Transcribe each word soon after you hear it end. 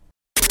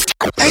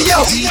Hey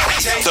yo,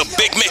 The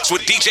Big Mix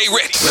with DJ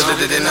Ritz.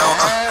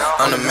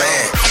 I'm the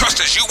man. Trust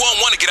us, you won't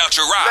want to get out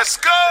your ride. let's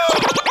go.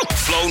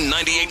 Flow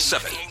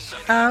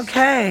 98.7.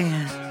 Okay,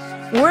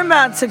 we're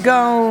about to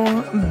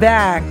go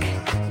back.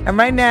 And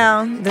right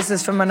now, this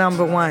is for my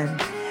number one.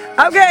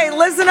 Okay,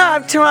 listen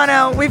up,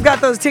 Toronto. We've got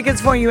those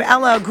tickets for you.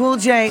 LL Cool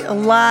J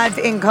live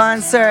in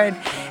concert.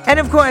 And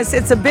of course,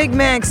 it's a big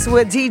mix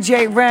with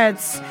DJ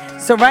Ritz.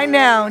 So right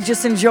now,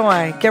 just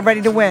enjoy. Get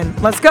ready to win.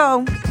 Let's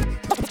go.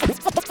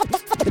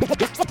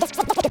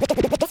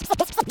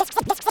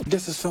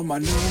 This is for my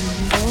number one.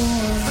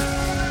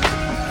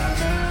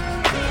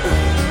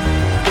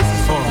 This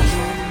is for my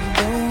number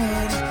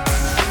one.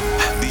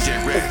 DJ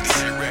Ritz.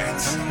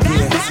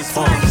 Yeah, this is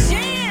for I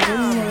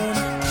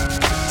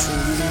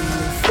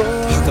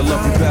can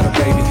love you better,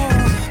 baby.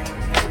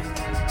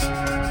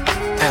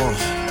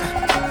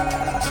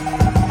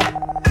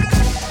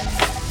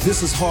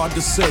 This is hard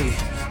to say.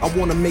 I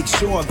wanna make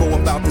sure I go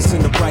about this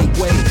in the right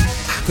way.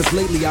 Cause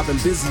lately I've been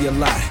busy a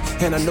lot,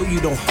 and I know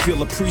you don't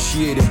feel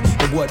appreciated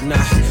and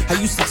whatnot. I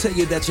used to tell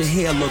you that your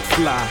hair looked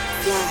fly,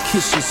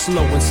 kiss you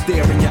slow and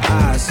stare in your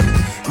eyes.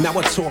 Now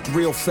I talk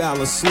real foul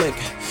and slick.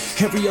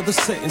 Every other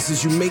sentence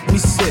is you make me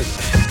sick.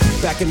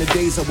 Back in the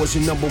days I was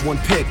your number one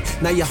pick.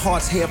 Now your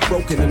heart's half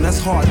broken and that's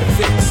hard to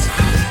fix.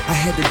 I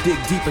had to dig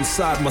deep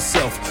inside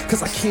myself,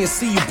 cause I can't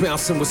see you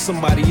bouncing with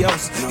somebody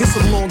else. It's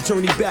a long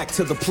journey back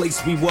to the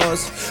place we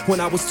was,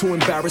 when I was too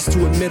embarrassed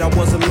to admit I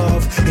was in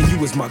love. And you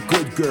was my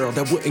good girl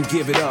that wouldn't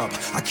give it up.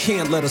 I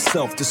can't let her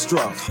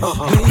self-destruct.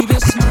 Baby,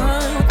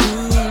 smile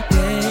good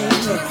day,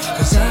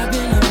 cause I've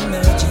been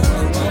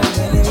imagining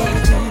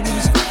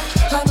ways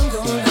I'm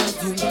gonna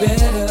love you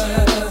better.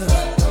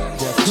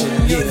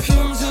 Your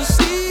friends will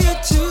see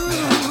it too,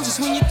 just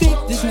when you think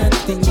there's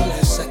nothing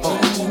else I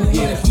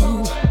can do.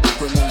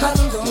 I'm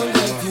gonna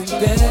love you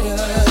better.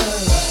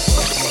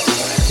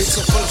 It's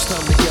our first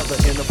time together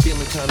and I'm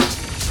feeling kinda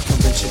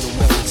conventional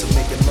methods of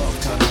making love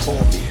kinda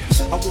bore me.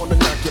 I wanna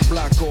knock your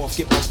block off,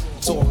 get my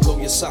off, blow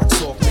your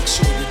socks off, make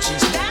sure your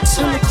G's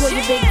I'ma call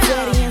you Big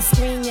Daddy and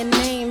scream your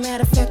name.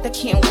 Matter of fact, I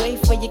can't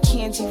wait for your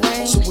candy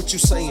rain. So what you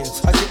saying?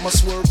 I get my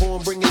swerve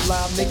on, bring it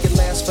live, make it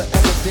last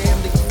forever. Damn,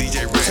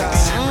 DJ Ritz.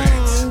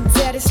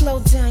 Daddy, slow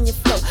down your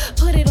flow.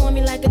 Put it on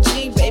me like a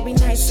G, baby,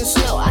 nice and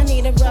slow. I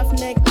need a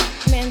roughneck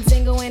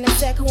Mandingo and a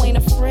Zach who ain't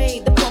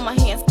afraid to pull my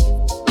hands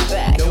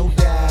back. No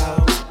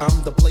doubt,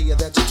 I'm the player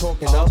that you're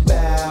talking about.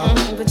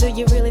 But do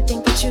you really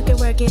think that you can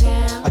work it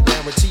out? I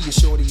guarantee you,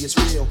 shorty, it's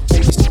real.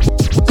 Baby,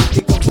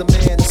 here comes the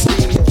man of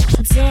steel.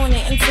 Doing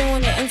it and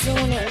doing it and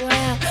doing it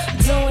well.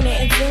 Doing it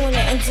and doing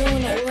it and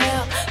doing it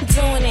well.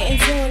 Doing it and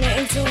doing it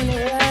and doing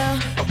it well.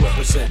 I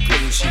represent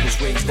Queens, she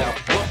was raised out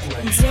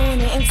Brooklyn.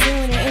 Doing it and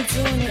doing it and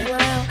doing it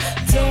well.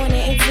 Doing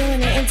it and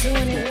doing it and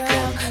doing it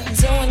well.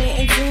 Doing it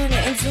and doing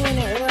it and doing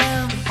it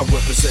well. I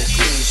represent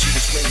Queens, she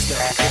was raised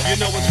out Brooklyn. You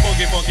know it's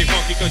funky, funky,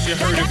 funky, cause you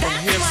heard it from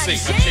hearsay.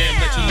 A jam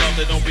that you love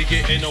that don't be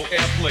getting no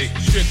airplay.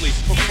 Strictly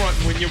for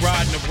frontin' when you're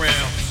riding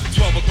around.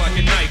 12 o'clock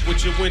at night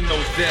with your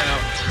windows down.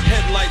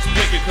 Headlights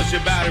blinking cause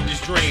your battery's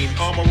drained.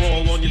 Armor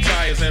all on your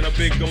tires and a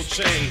big gold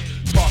chain.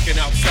 Parking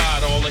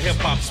outside all the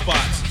hip-hop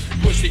spots.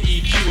 Push the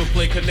EQ and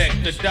play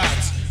connect the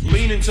dots.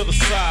 Leaning to the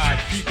side,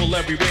 people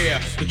everywhere.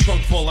 The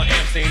trunk full of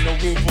amps, ain't no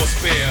room for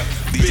spare.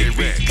 Big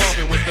beats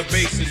bumping with the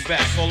bass in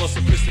back. All the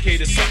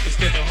sophisticated suckers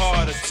get a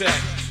heart attack.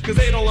 Cause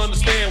they don't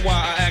understand why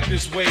I act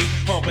this way.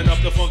 Pumping up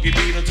the funky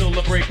beat until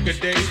the break of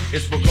day.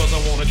 It's because I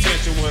want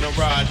attention when I'm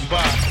riding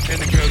by.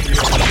 And the girls be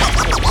on the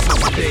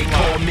top. They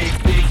call me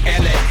Big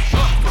L.A.,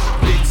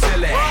 Big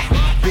Silly,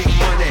 Big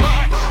Money,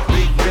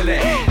 Big Billy.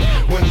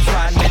 When I'm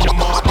riding in the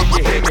mall, can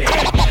you hear me?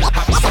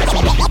 I be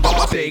sexing with these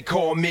bars. They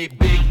call me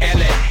Big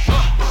L.A.,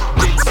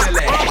 Big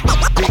Silly,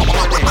 Big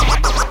Money.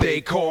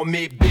 They call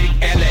me Big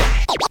L.A.,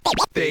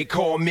 they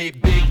call me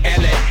Big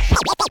L.A.,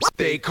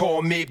 they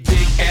call me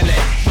Big L.A.,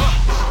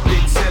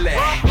 Big Silly,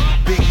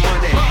 Big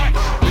Money,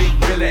 Big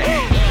Billy.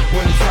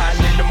 When I'm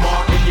riding in the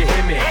mall, can you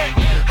hear me?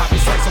 I be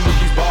sexing with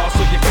these bars,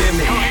 so you feel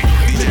me?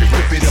 Let me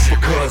rip it up for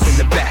cuz in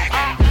the back.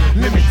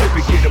 Let me flip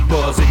it, get a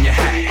buzz in your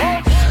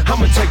hat.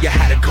 I'ma tell you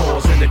how to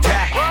cause an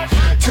attack.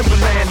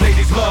 Timberland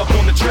ladies love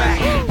on the track.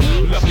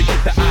 Love to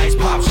get the ice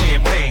pop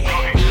champagne.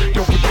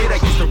 Don't forget I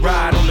used to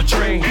ride on the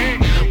train.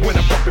 When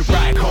I bump it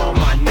right, call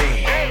my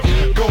name.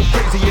 Go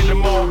crazy in the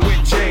mall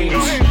with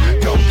James.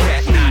 Don't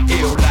cat not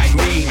ill like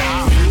me.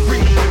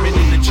 Bring the women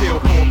in the chill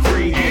for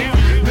free.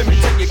 Let me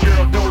tell you,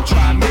 girl, don't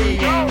try me.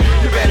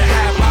 You better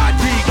have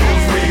ID,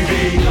 cause we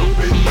be up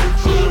in the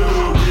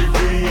club. We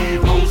be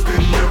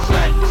posting the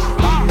back.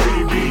 We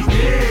be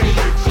in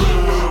the club.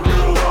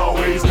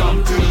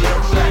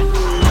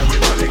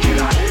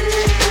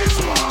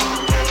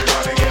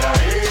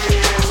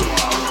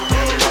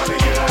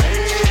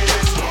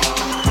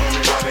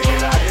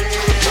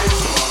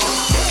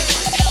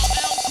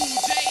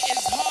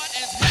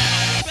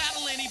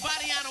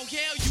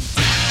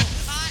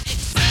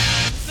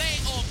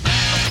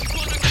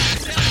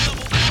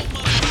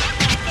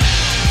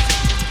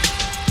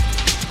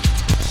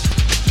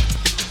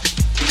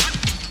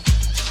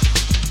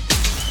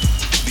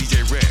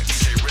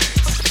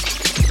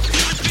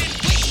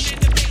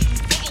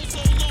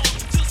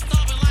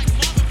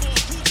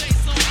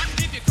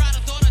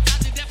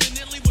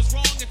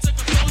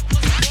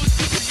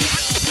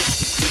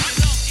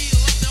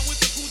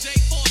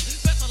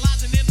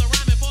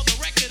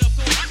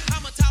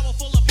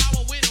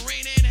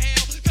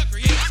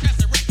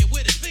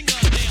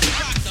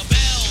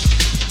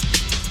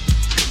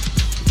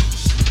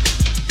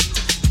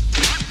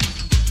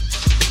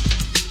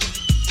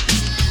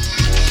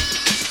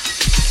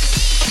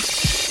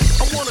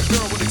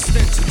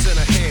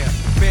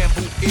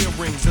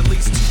 shoes, at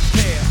least 2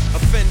 pair, a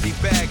Fendi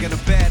bag and a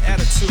bad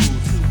attitude.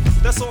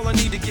 That's all I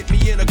need to get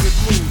me in a good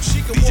mood.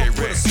 She can walk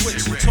with a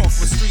switch and talk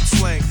with street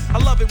slang. I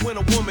love it when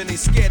a woman ain't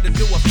scared to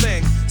do a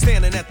thing.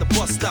 Standing at the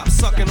bus stop,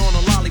 sucking on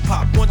a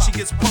lollipop. Once she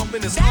gets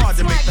pumping, it's hard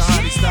to make the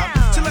hottie stop.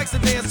 She likes to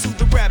dance to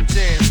the rap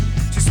jam.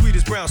 She's sweet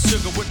as brown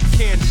sugar with the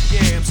candy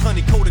yams.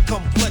 Honey coated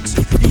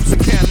complexion, using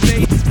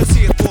Cabernet. Let's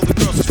hear it for the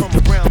girls from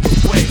around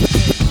the way.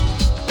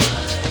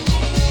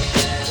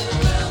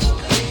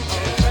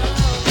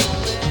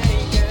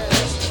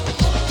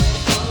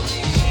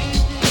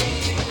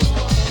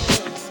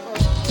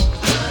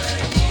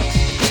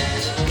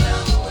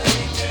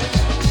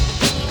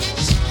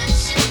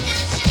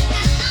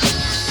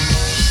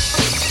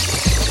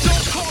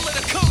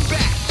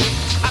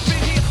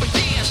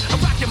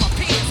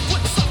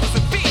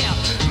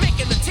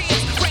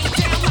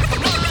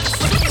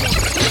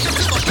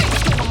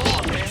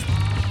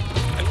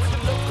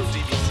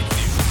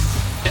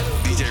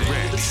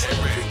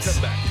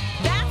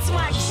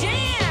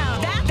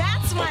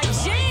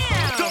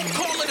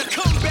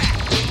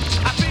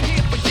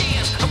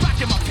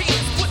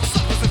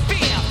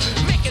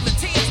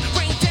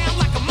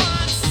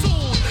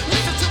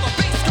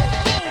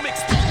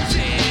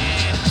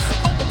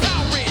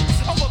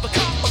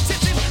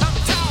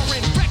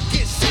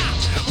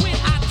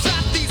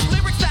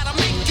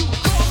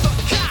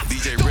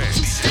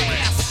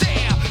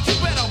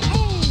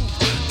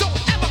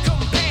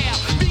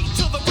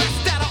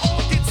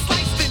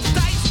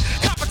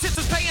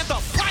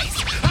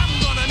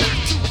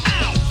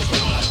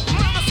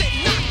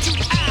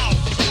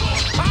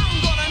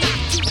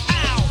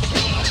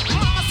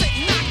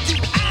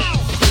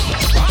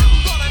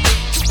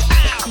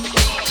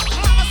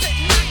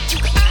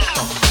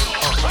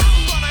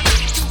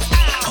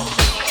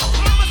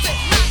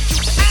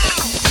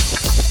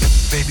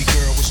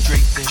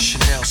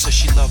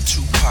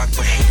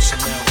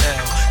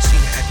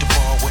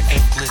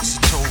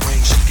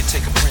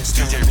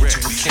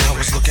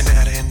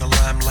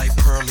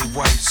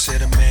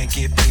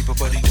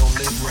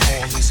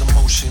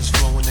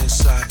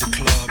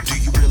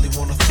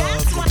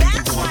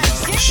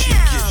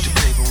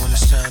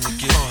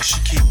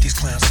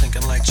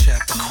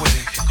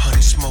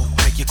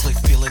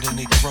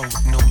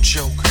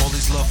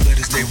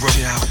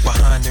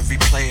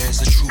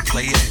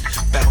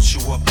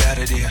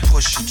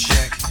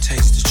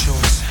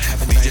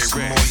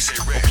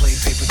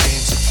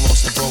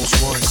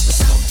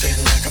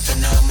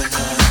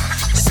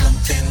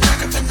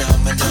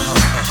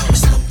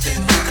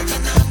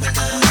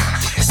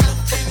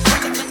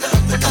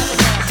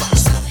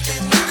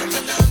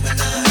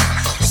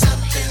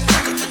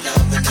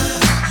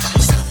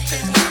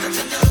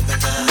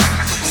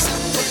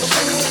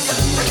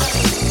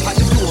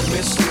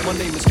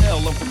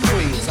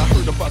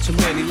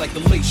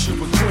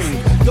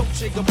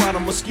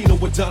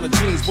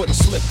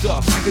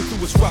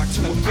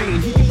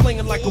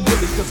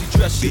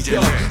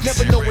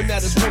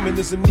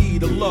 Is in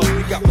need of love.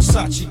 You got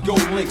Versace,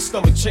 gold link,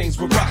 stomach chains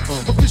with rocks.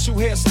 Official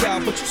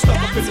hairstyle, but you stuck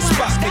up in the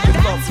spot.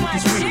 Making love through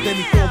his week, then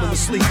he falling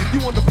asleep.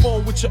 You on the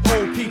phone with your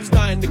old peeps,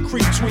 dying to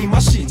creep between my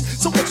sheets.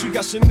 So what you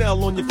got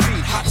Chanel on your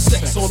feet? Hot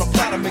sex on a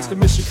platter makes the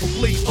mission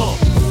complete. I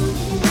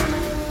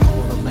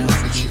wanna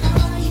laugh with you.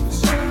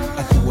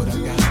 I do what I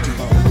gotta do.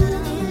 I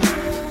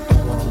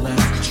wanna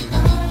laugh with you.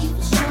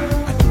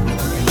 I do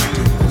what I gotta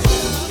do.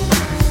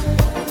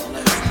 I wanna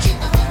laugh with you.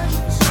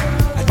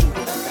 I do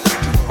what I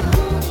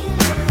gotta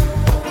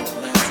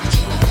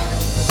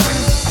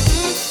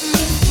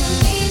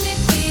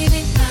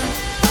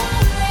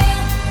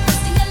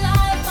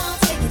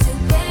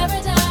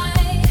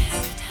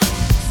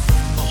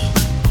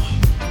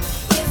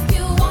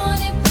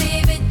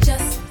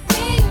do.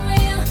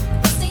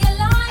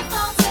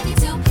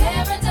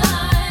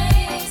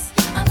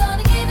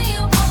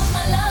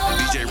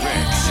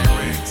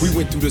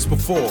 This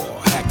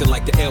before, acting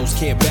like the L's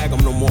can't bag them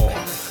no more.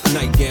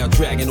 Nightgown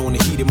dragging on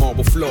the heated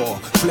marble floor.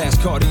 Flash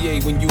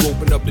Cartier when you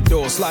open up the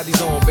door. Slide these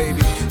on,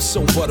 baby.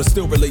 So butter,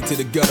 still relate to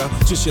the gutter.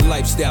 Just your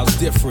lifestyle's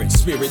different,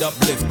 spirit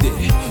uplifted.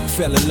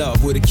 Fell in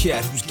love with a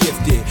cat who's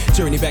gifted.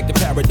 Journey back to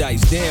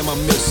paradise, damn, I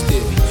missed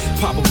it.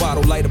 Pop a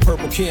bottle, light a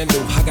purple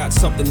candle. I got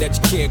something that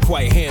you can't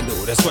quite handle.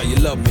 That's why you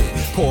love me.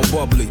 Pour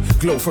bubbly,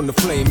 glow from the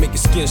flame, make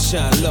your skin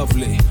shine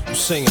lovely. I'm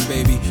singing,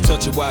 baby.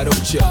 Touch it, why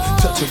don't ya?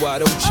 Touch it, why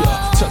don't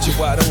ya? Touch it,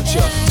 why don't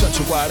ya? Touch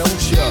it, why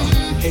don't ya?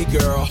 Hey,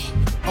 girl.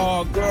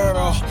 Oh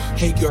girl,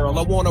 hey girl,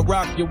 I wanna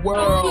rock your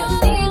world.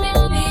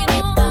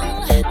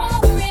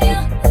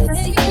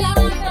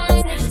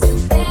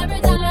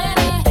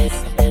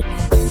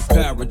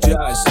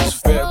 Paradise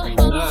is very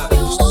nice.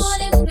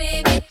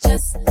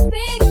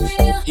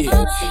 Yeah.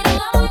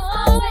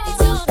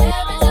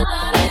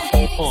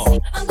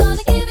 I'm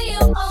gonna give you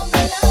all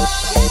my love.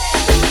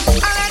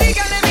 All the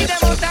girls let me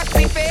demo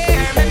taxi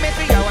fare. Make me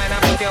see you when I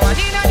put you on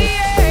in the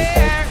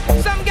air.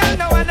 Some girls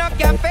know I not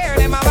get fair.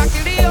 Them a back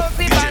to the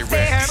OC past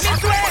there. Me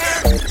swear,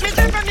 me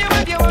say from you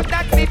if you want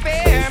taxi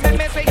fare. Make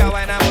me see you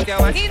when I put you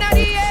on in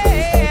the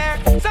air.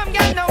 Some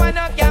girls know I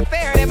not get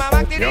fair. Them a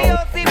back to the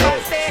OC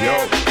past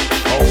there.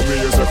 How me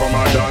you say come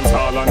and dance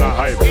hall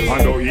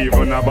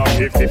even about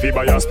 50 fi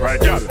buy a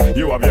Sprite, girl.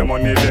 You have your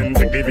money, then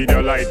take the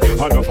video light.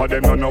 Enough of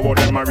them don't know how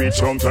them a reach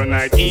home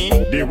tonight.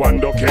 The one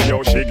don't care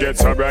how she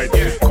gets so bright.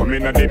 Come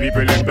in and the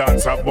people in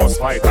dance a bus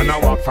fight, and I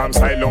walk from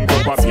silent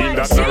to a feel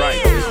that's not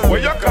right.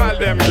 What you call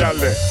them, girl?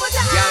 Girl,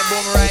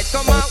 boom right,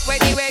 come out,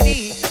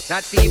 ready.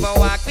 Not even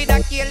walk with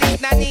a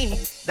careless nanny.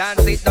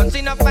 Dance it, don't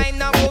see no find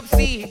no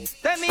whoopsie.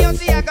 Tell me how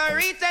see I gon'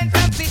 reach and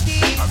top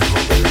city.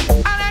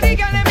 All of the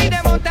girls, me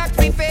them out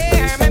taxi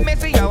fare. Make me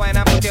see you when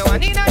I put you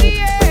one in the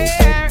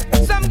air.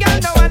 Some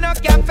girls no one no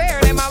can fare.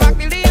 Them a walk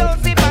till the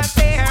house if I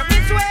stare. Me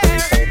swear,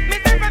 me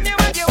say from you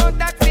what you want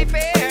taxi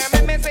fare.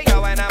 Make me see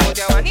you when I put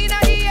you one in the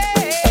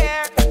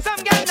air.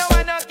 Some girls no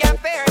one no can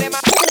fare. Them a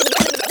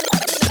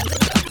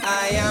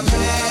I am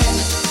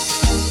blessed.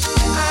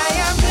 I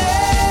am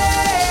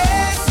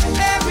blessed.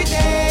 Every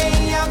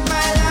day of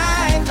my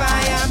life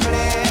I am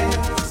blessed.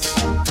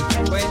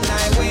 When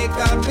I wake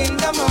up in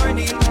the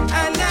morning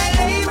and I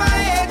lay my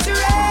head to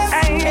rest.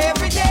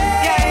 Every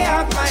day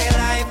of my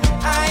life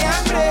I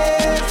am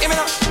blessed. Give me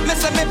now, me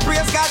say me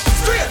praise God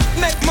straight.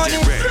 Make money,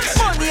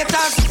 money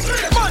haters,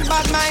 fun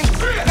bad mind.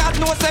 God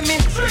knows me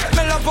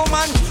love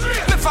woman,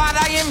 me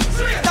father him.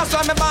 That's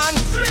why me born.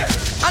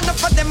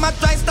 Enough of them a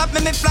try stop me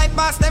fly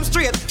past them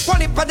straight.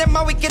 One for them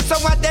a wicked, so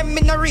what them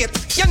in a rate.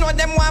 You know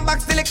them want back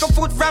still little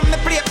food from me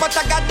plate, but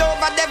I got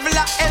over devil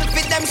a help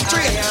with them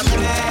straight. I am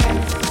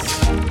blessed.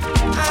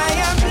 I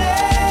am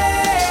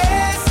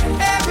blessed.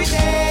 Every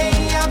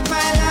day of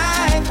my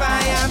life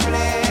I am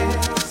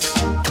blessed.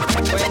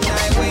 When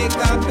I wake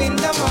up in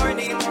the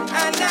morning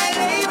and I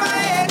lay my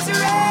head to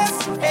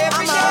rest.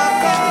 Every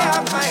day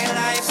of my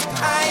life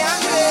I am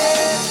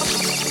blessed.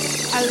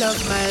 I love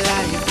my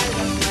life.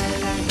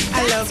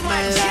 I love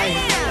my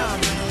life.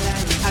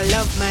 I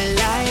love my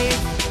life.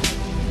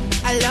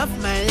 I love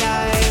my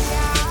life.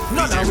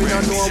 None of we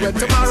don't know where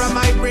tomorrow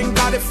might bring,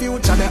 cause the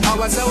future the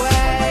hours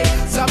away.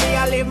 So me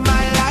I live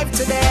my life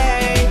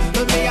today.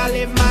 Me I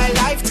live my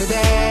life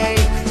today.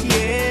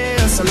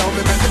 Yeah, so long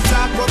me make me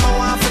talk what I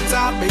want to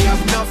talk. Me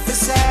have enough to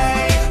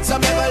say. So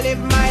me ever live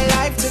my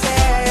life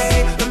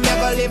today. Me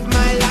never live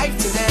my life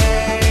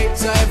today.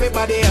 So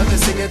everybody help me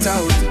sing it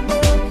out.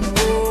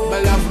 Me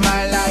love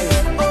my life.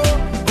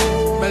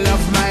 Me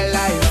love my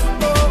life.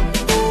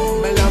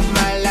 Me love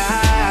my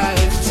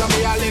life. So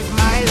me I live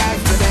my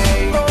life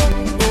today.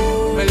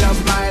 Me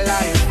love my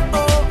life.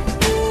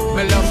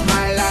 Me love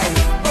my life.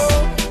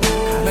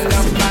 Me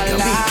love my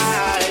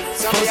life.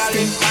 So me I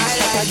live my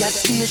life. At a gas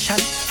station,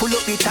 full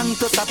up the tank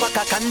to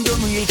Sapaka can do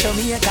real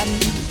Jamaican.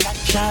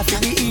 Shaft in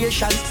the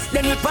Asian,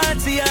 then we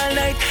party all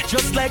night,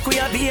 just like we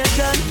are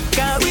Asian.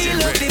 Cause we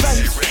love the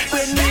vibes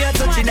when we are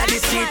touching at the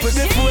street with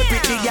the four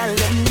pretty gal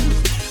them.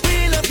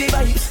 Love the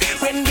vibes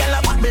when gyal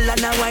a bubble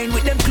and a wine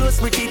with them close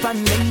with the pan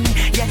them.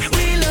 Yeah,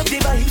 we love the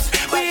vibes,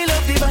 we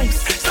love the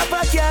vibes. Stop a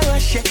car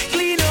wash,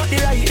 clean out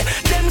the ride.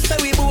 Them say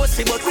we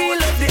bossy, but we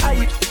love the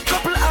hype.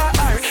 Couple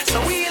RR,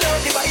 so we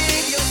love the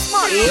vibe.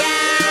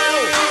 Yeah.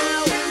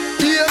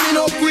 Hear me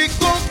no quick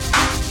go.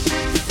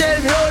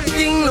 Tell me how the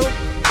thing look.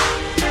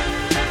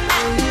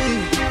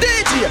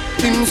 DJ,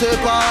 him say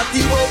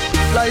party up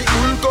like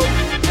Hulk up.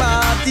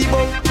 Party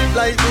bump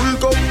like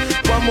Hulk up.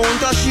 One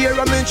month a share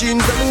of my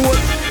jeans and wool.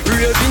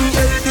 Raving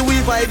healthy we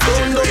vibe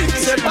down low.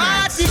 Say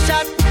party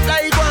shot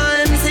like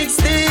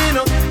 116.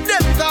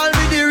 Them call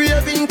me the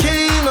raving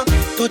king.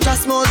 Touch a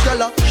small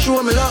girl,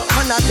 show me love.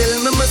 And I tell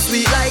me my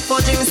sweet like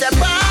fudging. Say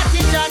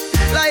party shot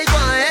like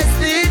 1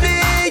 STD.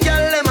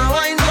 Girl, them a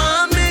wine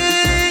for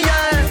me,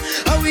 yeah.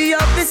 How we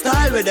have the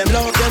style with them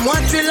love them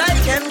what we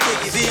like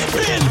MTV.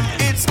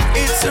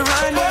 It's a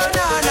run, na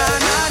na na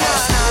na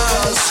na.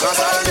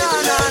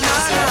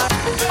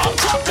 I'm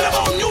talking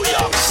about New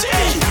York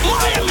City,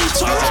 Miami,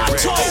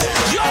 Toronto,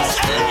 yo,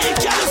 LA,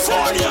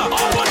 California,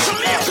 all my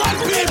Jamaican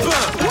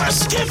people, we're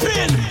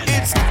skipping.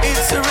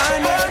 It's a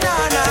run, na na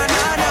na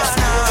na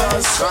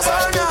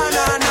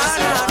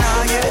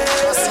yeah.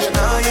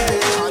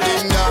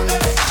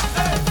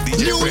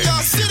 New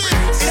York City,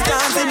 it's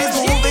dancing, it's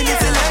moving,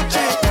 it's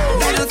electric.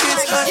 Little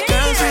kids, hot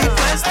girls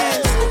request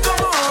this.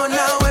 Come on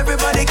now,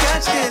 everybody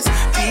catch this.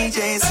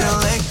 DJ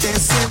select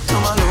this, skip to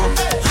my loop.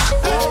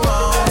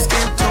 Oh,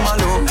 skip to my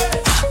loop.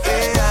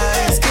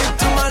 Yeah, skip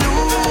to my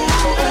loop.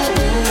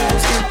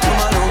 Skip to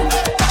my loop.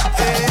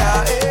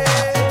 Yeah.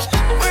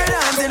 We're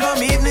dancing from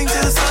evening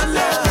till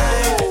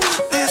sunlight.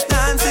 This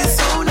dance is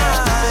so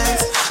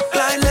nice.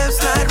 Glide left,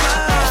 slide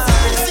right.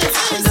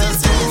 And just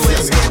do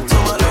it. Skip to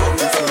my loop.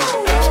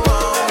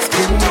 Oh,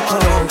 skip to my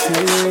loop.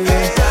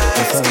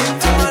 Yeah, skip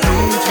to my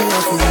loop.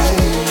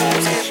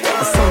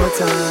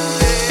 Summertime.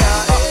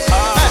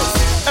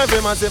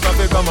 Every massive have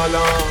to come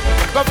along.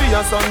 Go for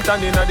your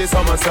suntan in the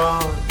summer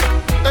sun.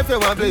 If you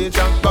want bleach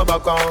and go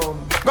back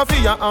home. Go for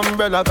your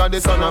umbrella cause the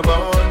sun a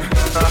burn.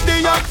 The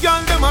young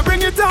girl them a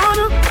bring it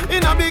on.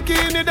 In a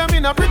bikini them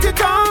in a pretty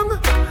tongue.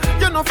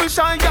 You know for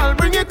shy girl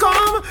bring it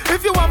come.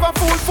 If you have a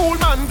fool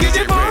man give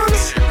it on.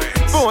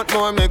 Both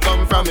more may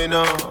come from me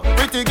now.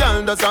 Pretty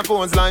girl does a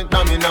pose like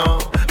dummy now.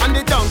 And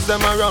the tongues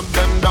them a rub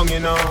them down you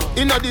know.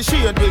 In a the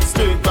shade with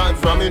straight vibes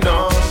from me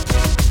now.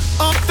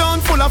 Uptown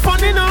full of fun,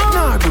 you know.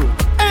 Nah, do.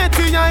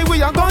 ATI,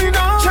 we are going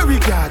on. Cherry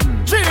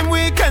Garden, Dream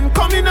Weekend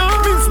coming on.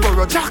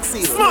 Minsboro,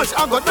 Jackson, Smush,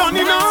 I got done,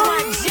 you know.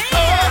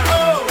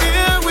 Oh,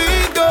 here we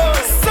go.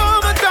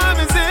 Summertime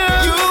is here,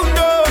 you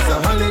know. It's a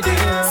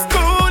holiday.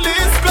 School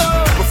is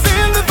closed. We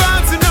feel the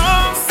vibes, you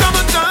know.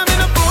 Summertime in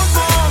a boom.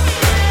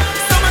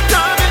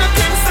 Summertime in a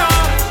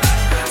Kingston.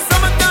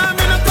 Summertime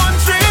in a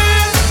country.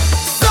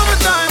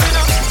 Summertime in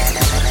a...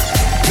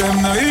 Them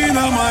no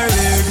inna my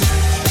leg.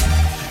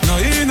 No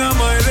inna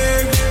my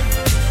leg.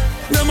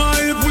 Them a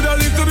hype with a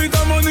little bit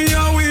of money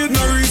and weed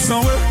no reach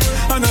nowhere.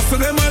 And after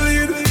them a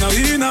lead, no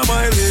inna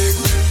my leg.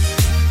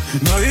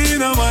 No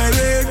inna my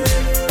leg.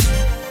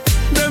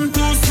 Them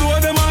too slow,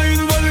 them a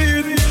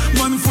invalid.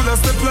 Man full of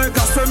step like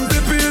a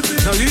centipede.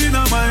 No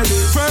inna my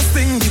leg. First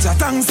thing, bitch, a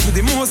thanks for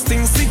the most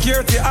things.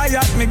 Security, I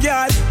at me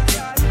guard.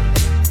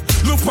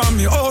 Look on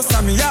me house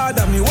and me yard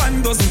and me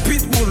 1 dozen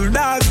pit bull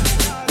dog.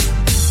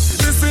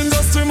 This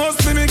industry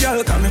must be me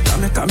girl. Come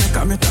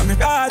me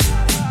hard.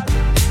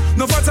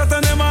 No fatter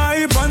than them a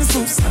hype and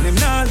soups. And them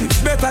nah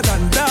live better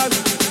than dog.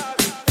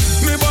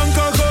 Me bank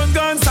account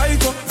gone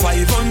psycho.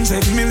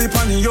 500 milli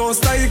pan your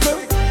cycle.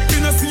 You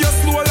know see your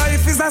slow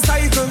life is a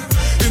cycle.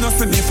 You know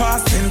see me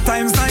fast 10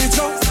 times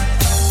nitro.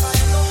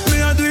 Me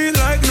a do it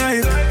like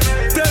night.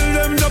 Tell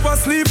them drop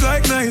asleep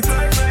like night.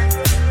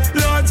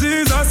 Lord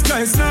Jesus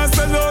Christ, now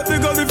sell out the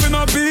gun if you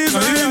no peace. No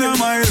inna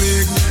my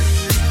leg.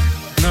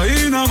 No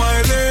inna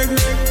my leg.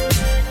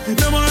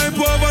 Them a hype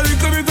over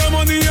little bit of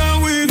money and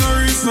we no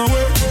reach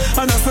nowhere.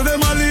 And I say them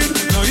a lead.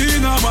 No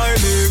inna my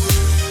leg.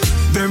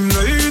 Them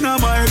no inna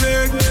my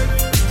leg.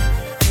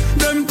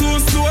 Them too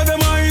slow, them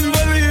a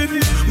invalid.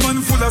 Man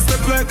full of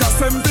step like a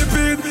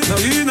centipede. No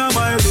inna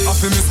my leg. I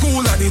feel me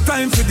school at the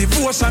time for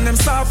devotion. Them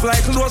soft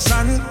like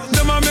lotion.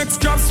 Them a make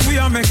scraps, we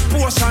a make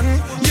potion.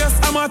 Yes,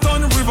 I'm a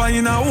ton river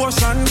in a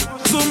ocean.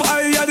 Zoom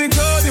high at the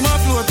cloud, him a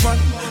float man.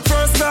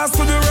 First class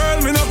to the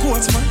world, me no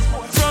coach man.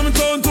 From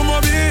town to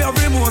Mobile,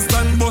 every most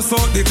and bust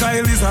out the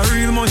Kyle is a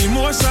real money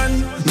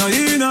motion. No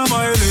inna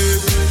my leg.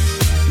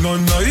 No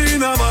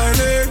inna my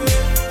leg.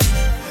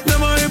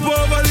 Them a hype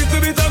over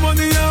little bit of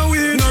money and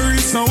we no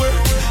reach nowhere.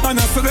 And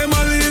after them